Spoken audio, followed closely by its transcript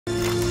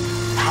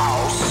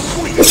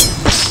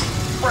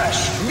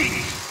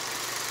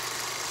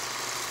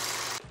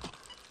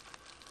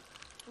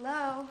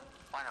Hello?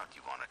 Why don't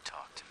you want to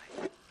talk to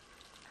me?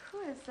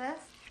 Who is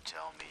this? You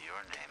tell me your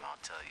name, I'll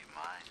tell you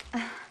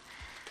mine.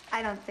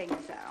 I don't think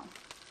so.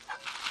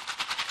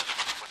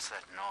 What's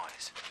that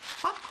noise?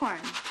 Popcorn.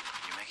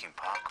 You making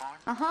popcorn?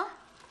 Uh-huh.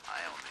 I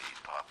only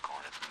eat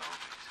popcorn at the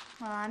movies.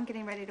 Well, I'm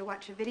getting ready to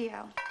watch a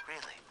video.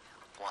 Really?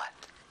 What?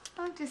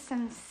 Oh, just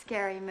some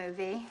scary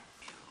movie.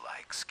 You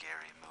like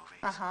scary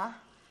movies? Uh-huh.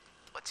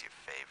 What's your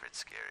favorite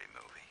scary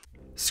movie?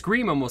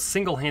 Scream almost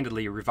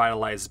single-handedly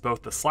revitalized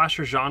both the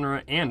slasher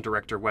genre and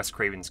director Wes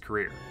Craven's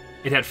career.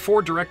 It had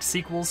 4 direct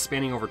sequels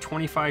spanning over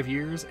 25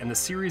 years, and the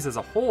series as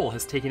a whole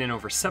has taken in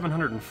over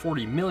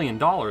 $740 million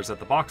at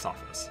the box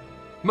office.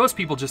 Most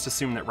people just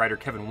assume that writer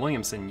Kevin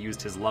Williamson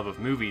used his love of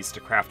movies to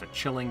craft a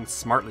chilling,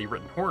 smartly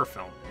written horror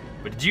film.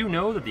 But did you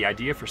know that the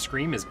idea for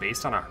Scream is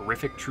based on a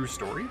horrific true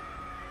story?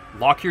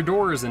 Lock your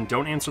doors and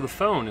don't answer the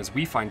phone as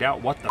we find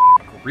out what the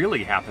f***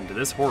 really happened to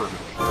this horror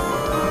movie.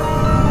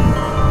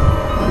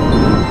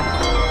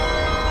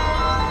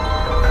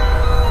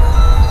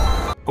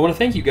 I want to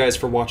thank you guys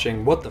for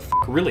watching What the F***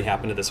 Really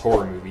Happened to This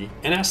Horror Movie,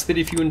 and ask that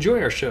if you enjoy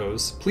our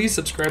shows, please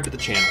subscribe to the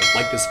channel,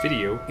 like this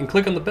video, and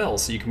click on the bell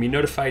so you can be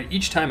notified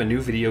each time a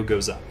new video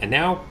goes up. And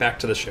now, back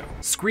to the show.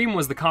 Scream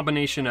was the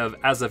combination of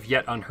as of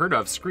yet unheard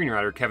of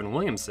screenwriter Kevin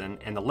Williamson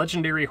and the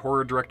legendary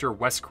horror director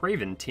Wes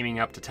Craven teaming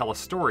up to tell a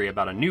story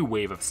about a new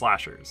wave of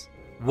slashers.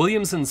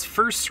 Williamson's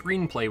first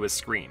screenplay was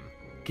Scream.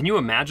 Can you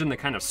imagine the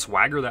kind of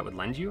swagger that would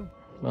lend you?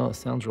 Well, it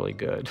sounds really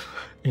good.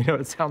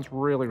 It sounds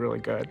really, really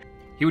good.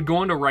 He would go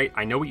on to write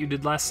I Know What You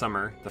Did Last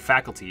Summer, The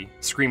Faculty,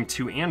 Scream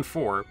 2 and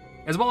 4,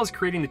 as well as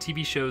creating the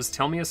TV shows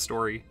Tell Me a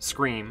Story,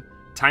 Scream,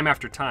 Time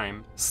After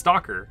Time,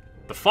 Stalker,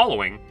 The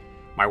Following,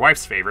 my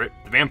wife's favorite,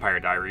 The Vampire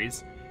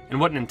Diaries, and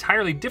what an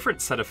entirely different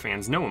set of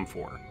fans know him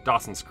for,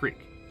 Dawson's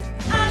Creek.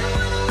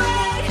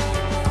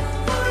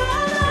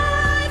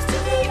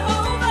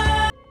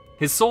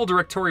 His sole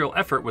directorial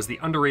effort was the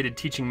underrated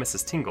Teaching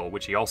Mrs. Tingle,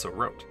 which he also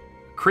wrote.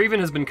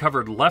 Craven has been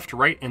covered left,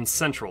 right, and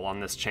central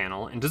on this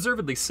channel, and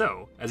deservedly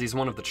so, as he's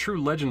one of the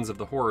true legends of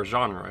the horror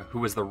genre, who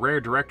was the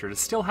rare director to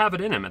still have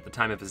it in him at the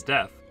time of his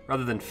death,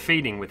 rather than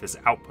fading with his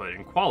output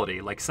and quality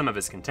like some of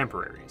his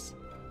contemporaries.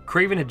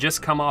 Craven had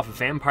just come off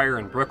Vampire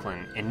in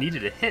Brooklyn and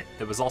needed a hit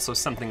that was also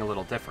something a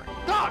little different.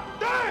 God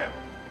damn!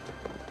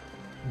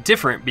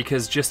 Different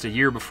because just a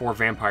year before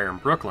Vampire in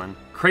Brooklyn,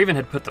 Craven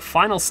had put the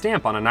final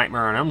stamp on A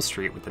Nightmare on Elm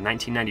Street with the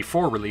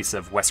 1994 release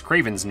of Wes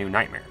Craven's New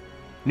Nightmare.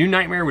 New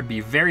Nightmare would be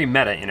very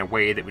meta in a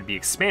way that would be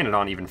expanded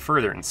on even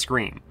further in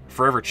Scream,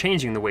 forever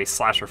changing the way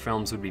slasher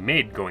films would be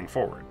made going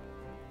forward.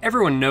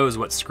 Everyone knows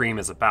what Scream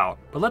is about,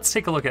 but let's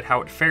take a look at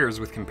how it fares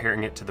with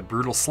comparing it to the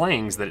brutal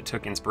slayings that it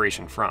took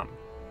inspiration from.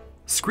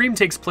 Scream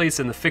takes place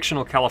in the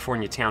fictional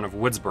California town of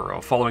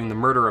Woodsboro following the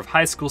murder of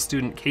high school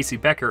student Casey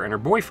Becker and her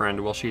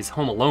boyfriend while she's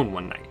home alone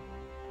one night.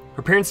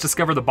 Her parents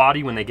discover the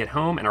body when they get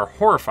home and are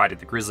horrified at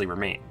the grisly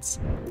remains.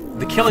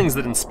 The killings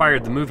that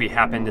inspired the movie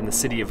happened in the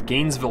city of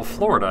Gainesville,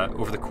 Florida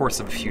over the course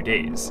of a few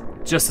days,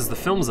 just as the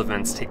film's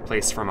events take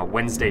place from a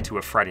Wednesday to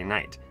a Friday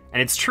night.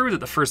 And it's true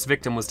that the first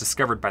victim was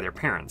discovered by their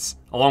parents,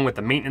 along with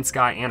the maintenance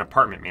guy and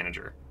apartment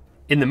manager.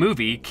 In the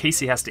movie,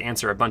 Casey has to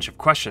answer a bunch of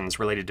questions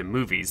related to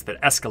movies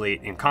that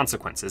escalate in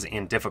consequences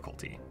and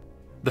difficulty.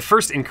 The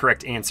first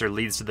incorrect answer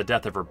leads to the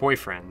death of her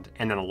boyfriend,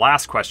 and then the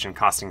last question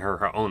costing her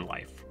her own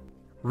life.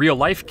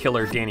 Real-life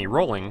killer Danny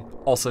Rolling,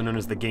 also known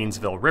as the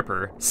Gainesville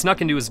Ripper,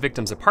 snuck into his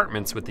victims'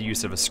 apartments with the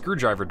use of a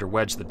screwdriver to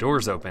wedge the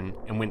doors open,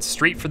 and went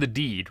straight for the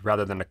deed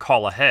rather than to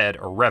call ahead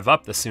or rev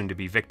up the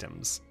soon-to-be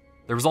victims.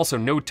 There was also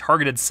no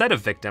targeted set of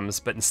victims,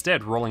 but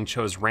instead Rolling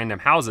chose random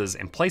houses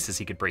and places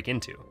he could break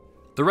into.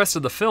 The rest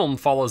of the film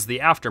follows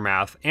the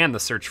aftermath and the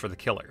search for the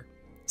killer.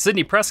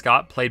 Sidney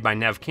Prescott, played by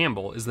Neve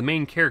Campbell, is the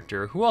main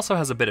character who also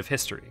has a bit of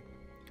history.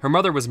 Her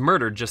mother was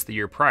murdered just the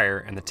year prior,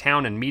 and the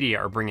town and media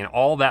are bringing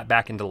all that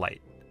back into light.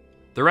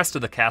 The rest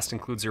of the cast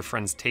includes her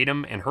friends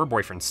Tatum and her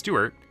boyfriend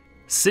Stuart,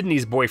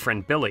 Sydney's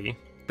boyfriend Billy,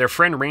 their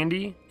friend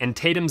Randy, and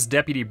Tatum's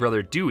deputy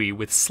brother Dewey,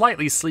 with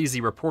slightly sleazy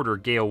reporter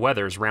Gale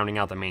Weathers rounding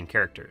out the main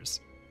characters.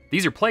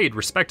 These are played,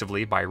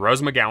 respectively, by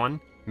Rose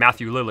McGowan,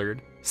 Matthew Lillard,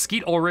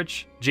 Skeet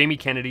Ulrich, Jamie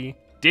Kennedy,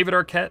 David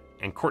Arquette,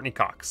 and Courtney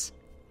Cox.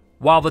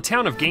 While the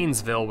town of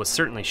Gainesville was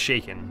certainly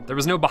shaken, there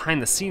was no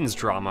behind-the-scenes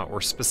drama or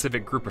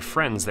specific group of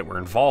friends that were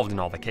involved in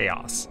all the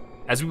chaos.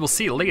 As we will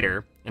see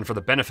later, and for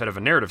the benefit of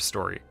a narrative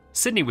story,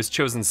 Sydney was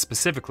chosen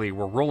specifically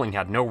where Rolling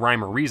had no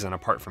rhyme or reason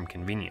apart from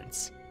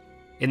convenience.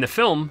 In the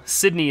film,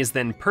 Sydney is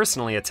then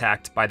personally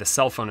attacked by the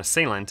cell phone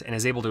assailant and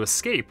is able to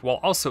escape while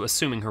also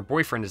assuming her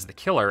boyfriend is the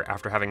killer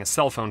after having a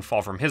cell phone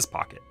fall from his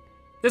pocket.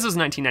 This was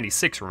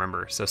 1996,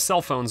 remember, so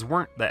cell phones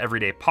weren't the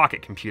everyday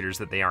pocket computers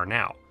that they are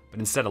now, but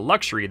instead a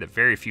luxury that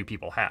very few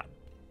people had.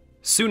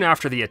 Soon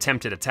after the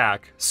attempted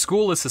attack,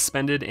 school is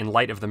suspended in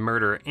light of the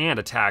murder and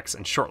attacks,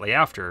 and shortly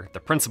after, the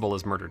principal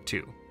is murdered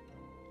too.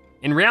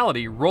 In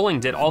reality, Rolling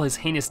did all his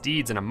heinous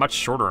deeds in a much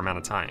shorter amount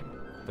of time.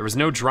 There was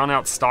no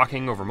drawn-out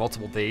stalking over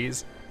multiple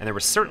days, and there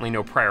was certainly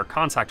no prior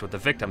contact with the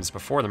victims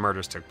before the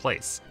murders took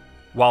place.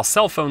 While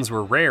cell phones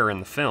were rare in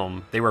the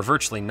film, they were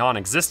virtually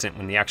non-existent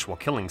when the actual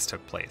killings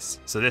took place,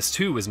 so this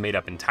too was made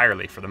up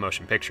entirely for the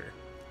motion picture.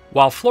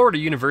 While Florida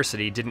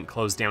University didn't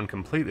close down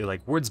completely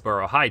like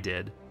Woodsboro High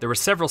did, there were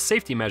several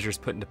safety measures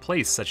put into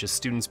place, such as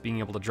students being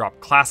able to drop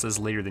classes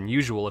later than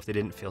usual if they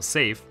didn't feel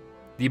safe,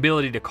 the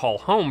ability to call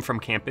home from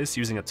campus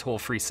using a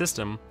toll-free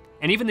system,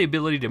 and even the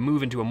ability to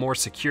move into a more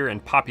secure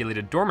and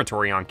populated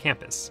dormitory on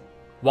campus.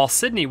 While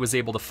Sydney was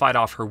able to fight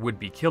off her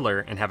would-be killer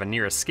and have a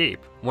near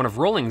escape, one of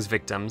Rolling's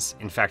victims,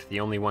 in fact the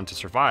only one to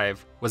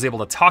survive, was able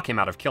to talk him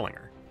out of killing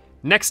her.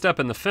 Next up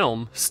in the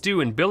film,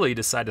 Stu and Billy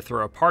decide to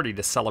throw a party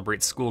to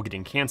celebrate school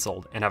getting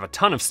canceled and have a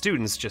ton of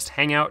students just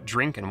hang out,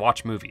 drink, and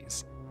watch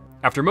movies.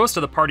 After most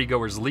of the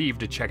partygoers leave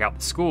to check out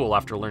the school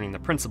after learning the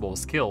principal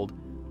was killed,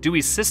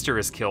 Dewey's sister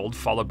is killed,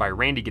 followed by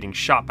Randy getting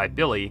shot by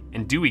Billy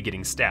and Dewey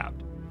getting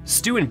stabbed.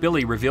 Stu and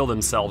Billy reveal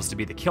themselves to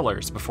be the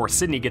killers before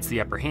Sydney gets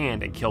the upper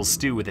hand and kills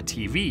Stu with a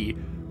TV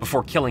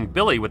before killing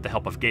Billy with the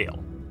help of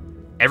Gale.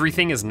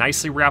 Everything is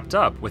nicely wrapped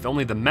up with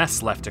only the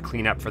mess left to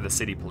clean up for the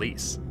city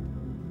police.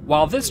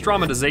 While this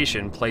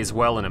dramatization plays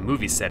well in a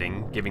movie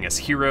setting, giving us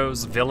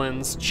heroes,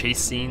 villains, chase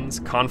scenes,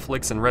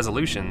 conflicts, and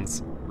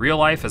resolutions, real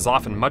life is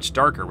often much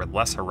darker with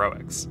less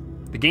heroics.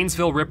 The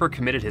Gainesville Ripper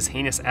committed his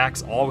heinous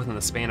acts all within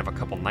the span of a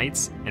couple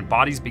nights, and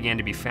bodies began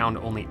to be found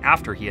only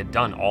after he had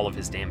done all of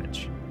his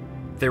damage.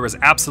 There was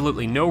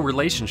absolutely no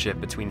relationship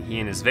between he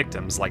and his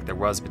victims like there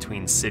was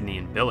between Sydney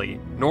and Billy,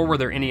 nor were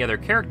there any other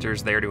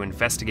characters there to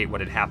investigate what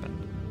had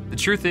happened. The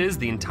truth is,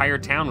 the entire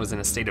town was in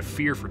a state of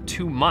fear for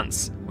 2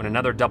 months when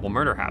another double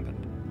murder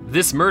happened.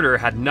 This murder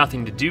had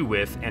nothing to do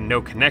with and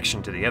no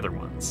connection to the other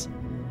ones.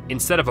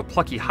 Instead of a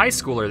plucky high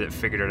schooler that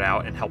figured it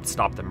out and helped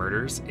stop the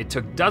murders, it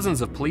took dozens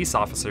of police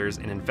officers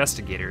and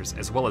investigators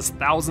as well as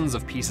thousands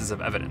of pieces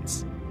of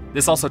evidence.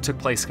 This also took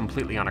place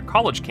completely on a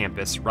college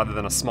campus rather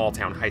than a small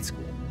town high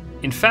school.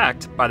 In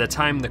fact, by the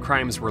time the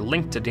crimes were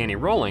linked to Danny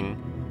Rolling,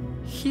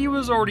 he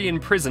was already in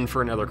prison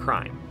for another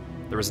crime.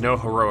 There was no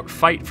heroic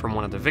fight from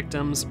one of the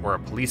victims or a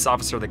police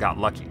officer that got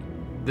lucky.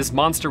 This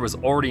monster was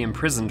already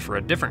imprisoned for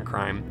a different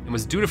crime and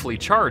was dutifully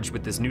charged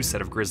with this new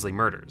set of grisly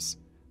murders.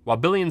 While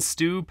Billy and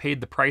Stu paid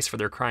the price for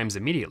their crimes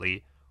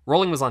immediately,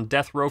 Rolling was on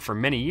death row for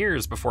many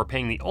years before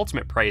paying the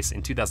ultimate price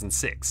in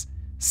 2006,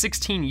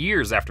 16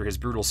 years after his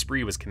brutal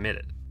spree was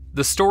committed.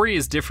 The story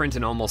is different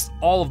in almost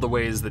all of the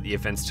ways that the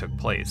events took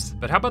place,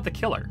 but how about the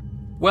killer?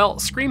 Well,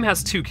 Scream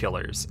has 2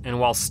 killers, and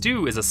while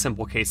Stu is a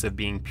simple case of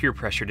being peer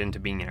pressured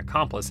into being an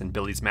accomplice in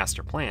Billy's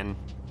master plan...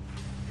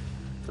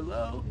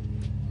 Hello?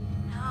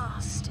 Oh,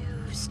 Stu.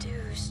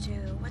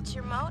 What's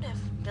your motive?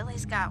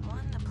 Billy's got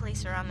one, the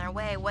police are on their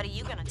way. What are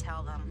you gonna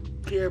tell them?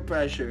 Peer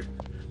pressure.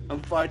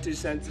 I'm far too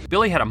sensitive.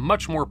 Billy had a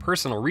much more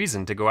personal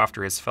reason to go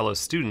after his fellow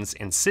students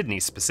and Sydney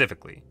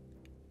specifically.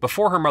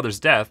 Before her mother's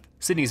death,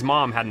 Sydney's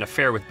mom had an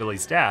affair with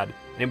Billy's dad,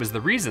 and it was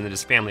the reason that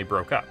his family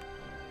broke up.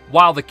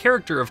 While the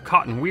character of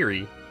Cotton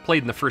Weary,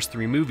 played in the first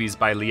 3 movies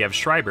by Liev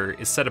Schreiber,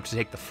 is set up to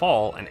take the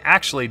fall and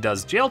actually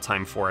does jail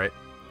time for it,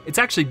 it's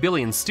actually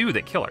Billy and Stu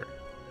that kill her.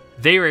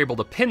 They are able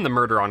to pin the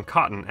murder on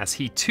Cotton as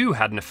he too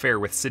had an affair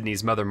with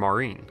Sydney's mother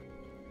Maureen.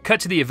 Cut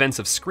to the events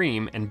of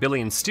Scream, and Billy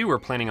and Stu are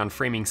planning on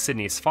framing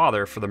Sydney's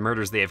father for the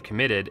murders they have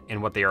committed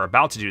and what they are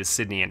about to do to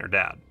Sydney and her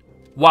dad.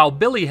 While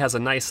Billy has a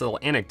nice little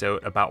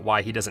anecdote about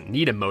why he doesn't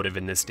need a motive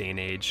in this day and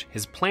age,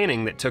 his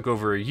planning that took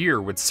over a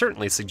year would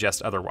certainly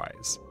suggest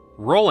otherwise.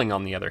 Rolling,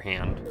 on the other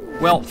hand,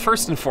 well,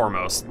 first and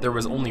foremost, there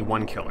was only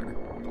one killer.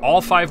 All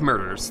 5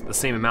 murders, the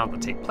same amount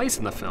that take place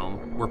in the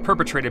film, were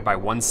perpetrated by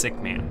one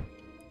sick man.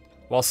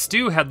 While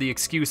Stu had the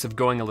excuse of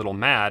going a little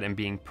mad and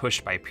being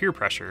pushed by peer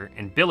pressure,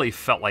 and Billy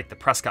felt like the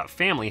Prescott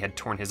family had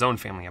torn his own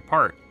family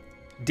apart,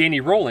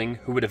 Danny Rolling,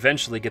 who would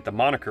eventually get the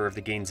moniker of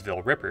the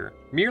Gainesville Ripper,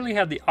 merely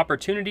had the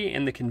opportunity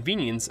and the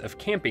convenience of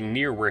camping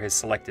near where his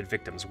selected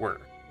victims were.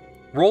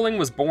 Rolling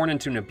was born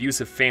into an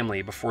abusive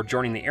family before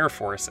joining the Air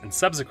Force and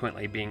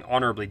subsequently being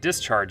honorably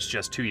discharged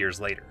just 2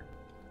 years later.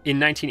 In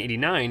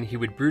 1989, he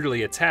would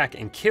brutally attack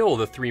and kill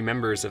the 3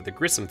 members of the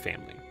Grissom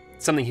family,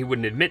 something he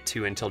wouldn't admit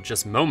to until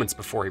just moments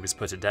before he was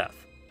put to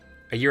death.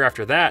 A year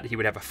after that, he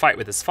would have a fight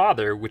with his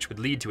father, which would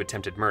lead to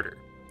attempted murder.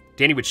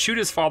 Danny would shoot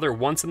his father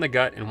once in the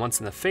gut and once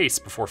in the face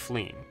before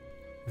fleeing.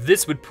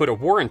 This would put a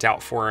warrant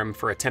out for him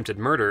for attempted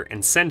murder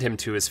and send him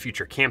to his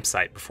future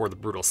campsite before the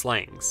brutal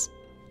slayings.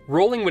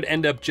 Rolling would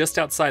end up just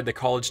outside the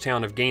college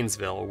town of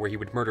Gainesville, where he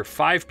would murder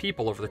 5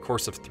 people over the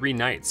course of 3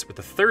 nights, with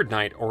the 3rd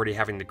night already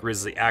having the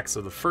grisly acts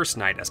of the first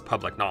night as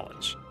public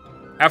knowledge.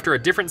 After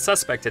a different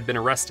suspect had been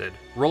arrested,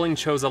 Rolling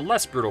chose a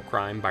less brutal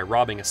crime by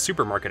robbing a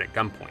supermarket at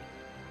gunpoint.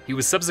 He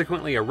was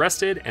subsequently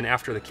arrested, and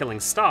after the killing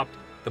stopped,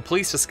 the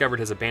police discovered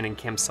his abandoned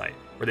campsite,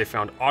 where they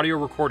found audio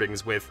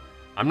recordings with,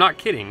 I'm not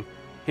kidding,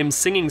 him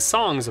singing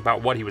songs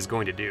about what he was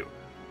going to do.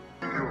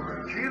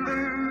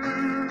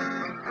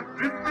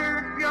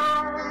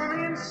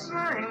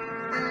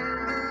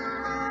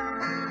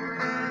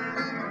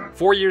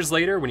 4 years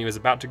later, when he was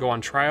about to go on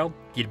trial,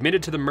 he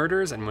admitted to the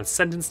murders and was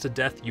sentenced to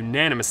death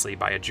unanimously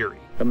by a jury.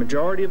 A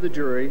majority of the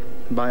jury,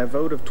 by a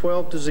vote of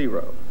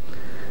 12-0,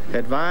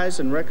 advise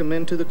and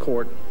recommend to the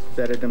court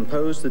that it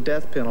imposed the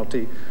death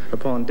penalty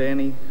upon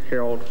Danny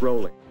Harold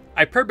Rowley.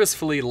 I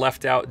purposefully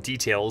left out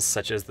details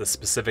such as the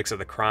specifics of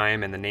the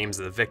crime and the names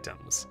of the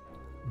victims.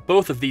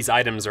 Both of these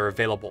items are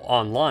available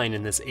online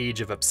in this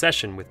age of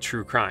obsession with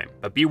true crime,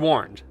 but be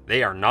warned,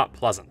 they are not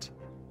pleasant.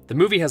 The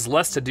movie has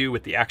less to do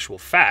with the actual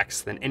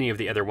facts than any of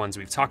the other ones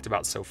we've talked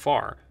about so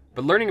far,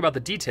 but learning about the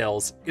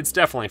details, it's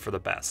definitely for the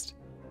best.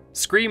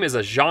 Scream is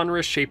a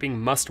genre-shaping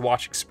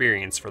must-watch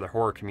experience for the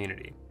horror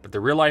community, but the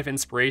real-life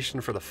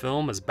inspiration for the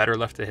film is better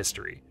left to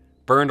history,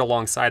 burned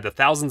alongside the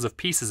thousands of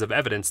pieces of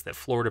evidence that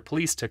Florida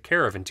police took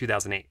care of in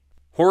 2008.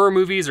 Horror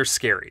movies are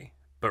scary,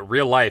 but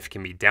real life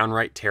can be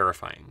downright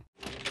terrifying.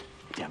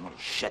 Damn little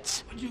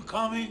shits. What'd you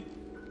call me?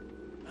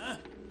 Huh?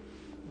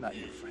 Not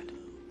your friend.